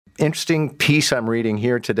interesting piece I'm reading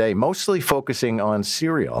here today, mostly focusing on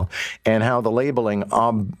cereal and how the labeling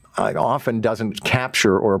often doesn't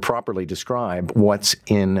capture or properly describe what's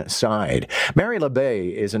inside. Mary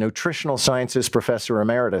LeBay is a nutritional sciences professor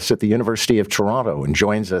emeritus at the University of Toronto and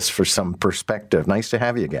joins us for some perspective. Nice to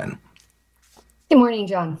have you again. Good morning,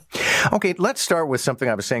 John. Okay, let's start with something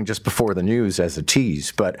I was saying just before the news as a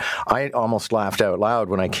tease, but I almost laughed out loud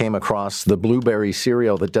when I came across the blueberry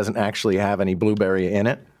cereal that doesn't actually have any blueberry in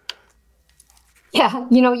it. Yeah,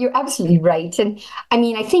 you're absolutely right. And I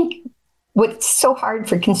mean, I think what's so hard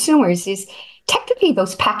for consumers is technically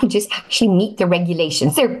those packages actually meet the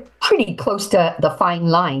regulations. They're pretty close to the fine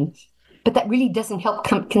line, but that really doesn't help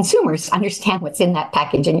consumers understand what's in that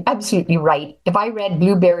package. And you're absolutely right. If I read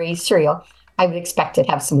blueberry cereal, I would expect it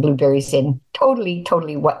to have some blueberries in. Totally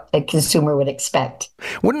what a consumer would expect.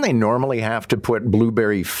 Wouldn't they normally have to put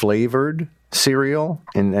blueberry flavored cereal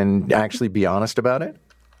and actually be honest about it?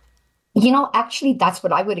 Actually, that's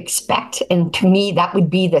what I would expect. And to me, that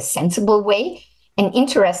would be the sensible way. And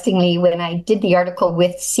interestingly, when I did the article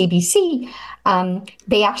with CBC,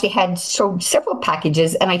 they actually had showed several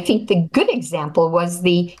packages. And I think the good example was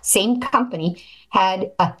the same company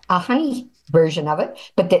had a honey version of it,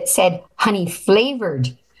 but that said honey flavored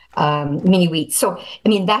mini wheat. So, I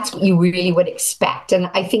mean, that's what you really would expect. And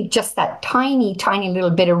I think just that tiny little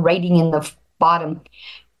bit of writing in the bottom,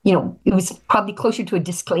 it was probably closer to a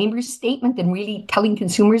disclaimer statement than really telling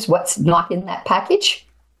consumers what's not in that package.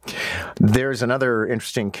 There's another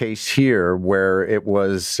interesting case here where it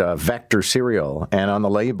was Vector cereal, and on the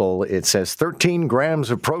label it says 13 grams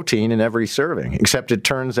of protein in every serving, except it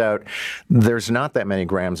turns out there's not that many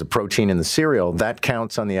grams of protein in the cereal. That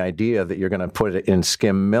counts on the idea that you're going to put it in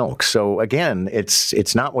skim milk. So again,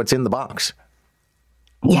 it's not what's in the box.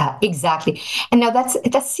 Yeah, exactly. And now that's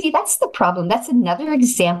the problem. That's another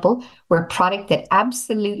example where a product that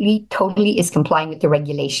absolutely, totally is complying with the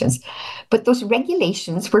regulations. But those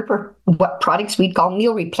regulations were for what products we'd call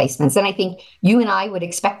meal replacements. And I think you and I would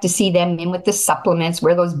expect to see them in with the supplements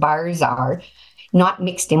where those bars are, not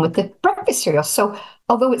mixed in with the breakfast cereal. So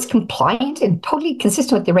although it's compliant and totally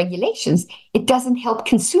consistent with the regulations, it doesn't help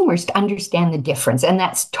consumers to understand the difference. And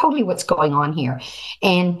that's totally what's going on here.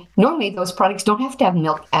 And normally those products don't have to have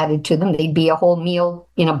milk added to them. They'd be a whole meal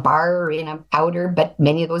in a bar or in a powder, but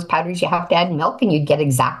many of those powders you have to add milk and you get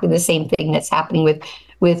exactly the same thing that's happening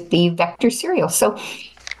with the Vector cereal. So,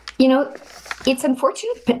 it's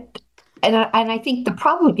unfortunate, but and I think the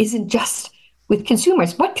problem isn't just with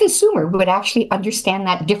consumers. What consumer would actually understand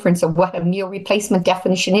that difference of what a meal replacement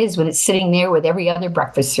definition is when it's sitting there with every other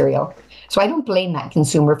breakfast cereal? So I don't blame that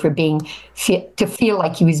consumer for to feel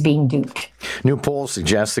like he was being duped. New polls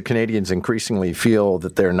suggest that Canadians increasingly feel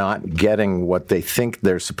that they're not getting what they think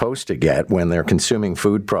they're supposed to get when they're consuming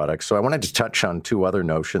food products. So I wanted to touch on two other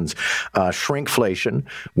notions. Shrinkflation,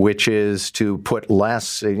 which is to put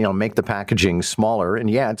less, make the packaging smaller. And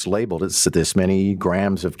yeah, it's labeled as this many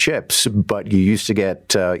grams of chips, but you used to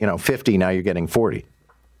get, 50, now you're getting 40.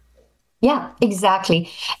 Yeah, exactly.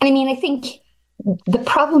 And I mean, I think the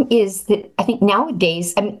problem is that I think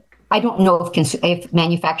nowadays, I don't know if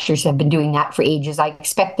manufacturers have been doing that for ages. I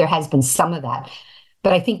expect there has been some of that.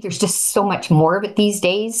 But I think there's just so much more of it these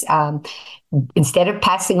days. Instead of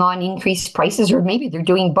passing on increased prices, or maybe they're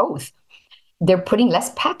doing both, they're putting less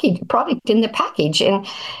product in the package. And,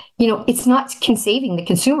 it's not saving the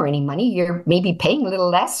consumer any money. You're maybe paying a little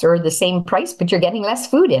less or the same price, but you're getting less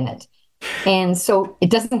food in it. And so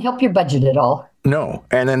it doesn't help your budget at all. No.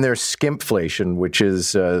 And then there's skimpflation, which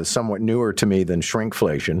is somewhat newer to me than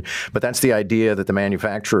shrinkflation. But that's the idea that the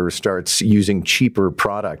manufacturer starts using cheaper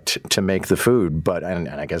product to make the food. And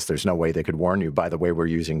I guess there's no way they could warn you, by the way, we're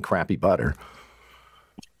using crappy butter.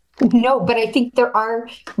 No, but I think there are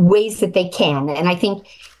ways that they can. And I think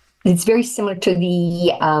it's very similar to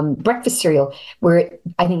the breakfast cereal, where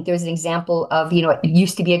I think there's an example of, it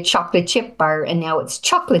used to be a chocolate chip bar and now it's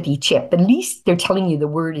chocolatey chip. At least they're telling you the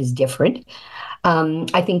word is different.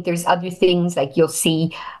 I think there's other things like you'll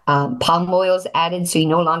see palm oils added, so you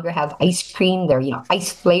no longer have ice cream.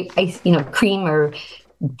 They're cream or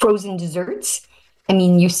frozen desserts. I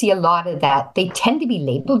mean, you see a lot of that. They tend to be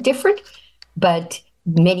labeled different, but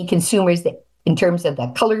many consumers that, in terms of the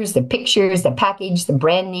colors, the pictures, the package, the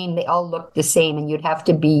brand name, they all look the same. And you'd have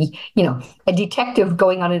to be, a detective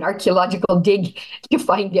going on an archaeological dig to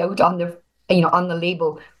find out on the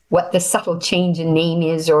label what the subtle change in name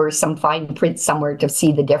is, or some fine print somewhere to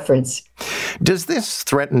see the difference. Does this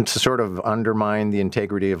threaten to sort of undermine the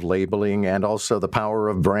integrity of labeling and also the power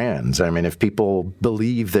of brands? I mean, if people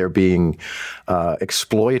believe they're being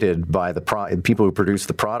exploited by the people who produce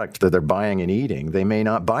the product that they're buying and eating, they may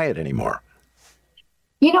not buy it anymore.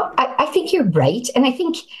 I think you're right. And I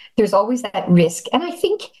think there's always that risk. And I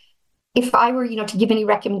think if I were, to give any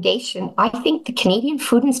recommendation, I think the Canadian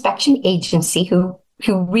Food Inspection Agency, who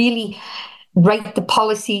really write the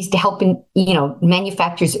policies to help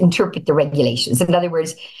manufacturers interpret the regulations. In other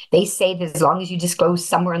words, they say that as long as you disclose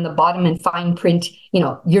somewhere on the bottom in fine print,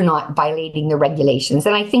 you're not violating the regulations.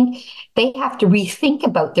 And I think they have to rethink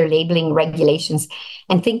about their labeling regulations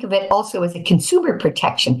and think of it also as a consumer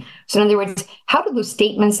protection. So in other words, how do those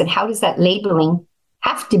statements and how does that labeling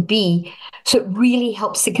have to be so it really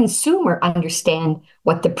helps the consumer understand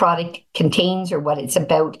what the product contains or what it's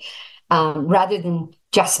about, rather than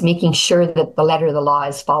just making sure that the letter of the law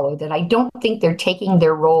is followed. And I don't think they're taking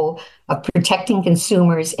their role of protecting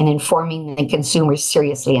consumers and informing the consumers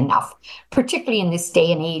seriously enough, particularly in this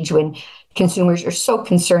day and age when consumers are so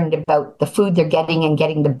concerned about the food they're getting and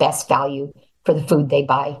getting the best value for the food they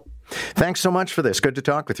buy. Thanks so much for this. Good to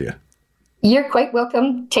talk with you. You're quite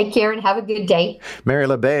welcome. Take care and have a good day. Mary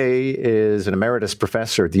LeBay is an emeritus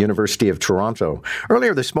professor at the University of Toronto.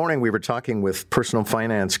 Earlier this morning, we were talking with personal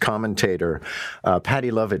finance commentator Patty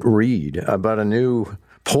Lovett-Reed about a new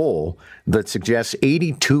poll that suggests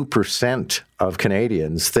 82% of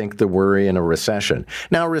Canadians think that we're in a recession.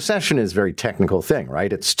 Now, a recession is a very technical thing,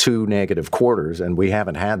 right? It's 2 negative quarters, and we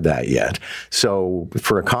haven't had that yet. So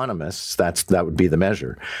for economists, that would be the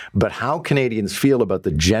measure. But how Canadians feel about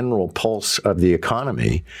the general pulse of the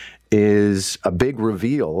economy is a big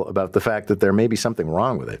reveal about the fact that there may be something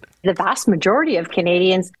wrong with it. The vast majority of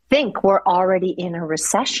Canadians think we're already in a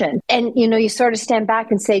recession. And, you sort of stand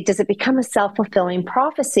back and say, does it become a self-fulfilling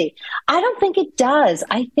prophecy? I don't think it does.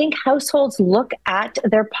 I think households look at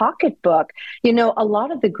their pocketbook. A lot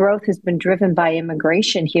of the growth has been driven by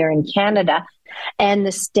immigration here in Canada, and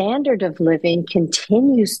the standard of living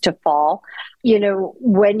continues to fall.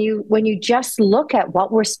 When you just look at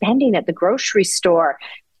what we're spending at the grocery store,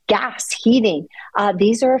 gas, heating,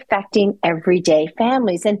 these are affecting everyday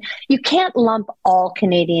families. And you can't lump all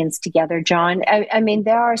Canadians together, John. I mean,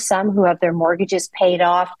 there are some who have their mortgages paid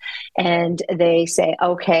off and they say,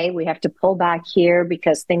 okay, we have to pull back here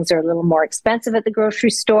because things are a little more expensive at the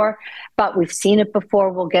grocery store, but we've seen it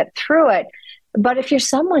before, we'll get through it. But if you're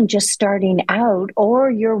someone just starting out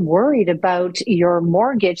or you're worried about your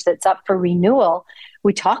mortgage that's up for renewal,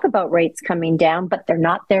 we talk about rates coming down, but they're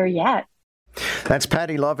not there yet. That's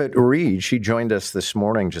Patty Lovett-Reed. She joined us this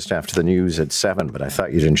morning just after the news at 7, but I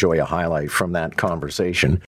thought you'd enjoy a highlight from that conversation.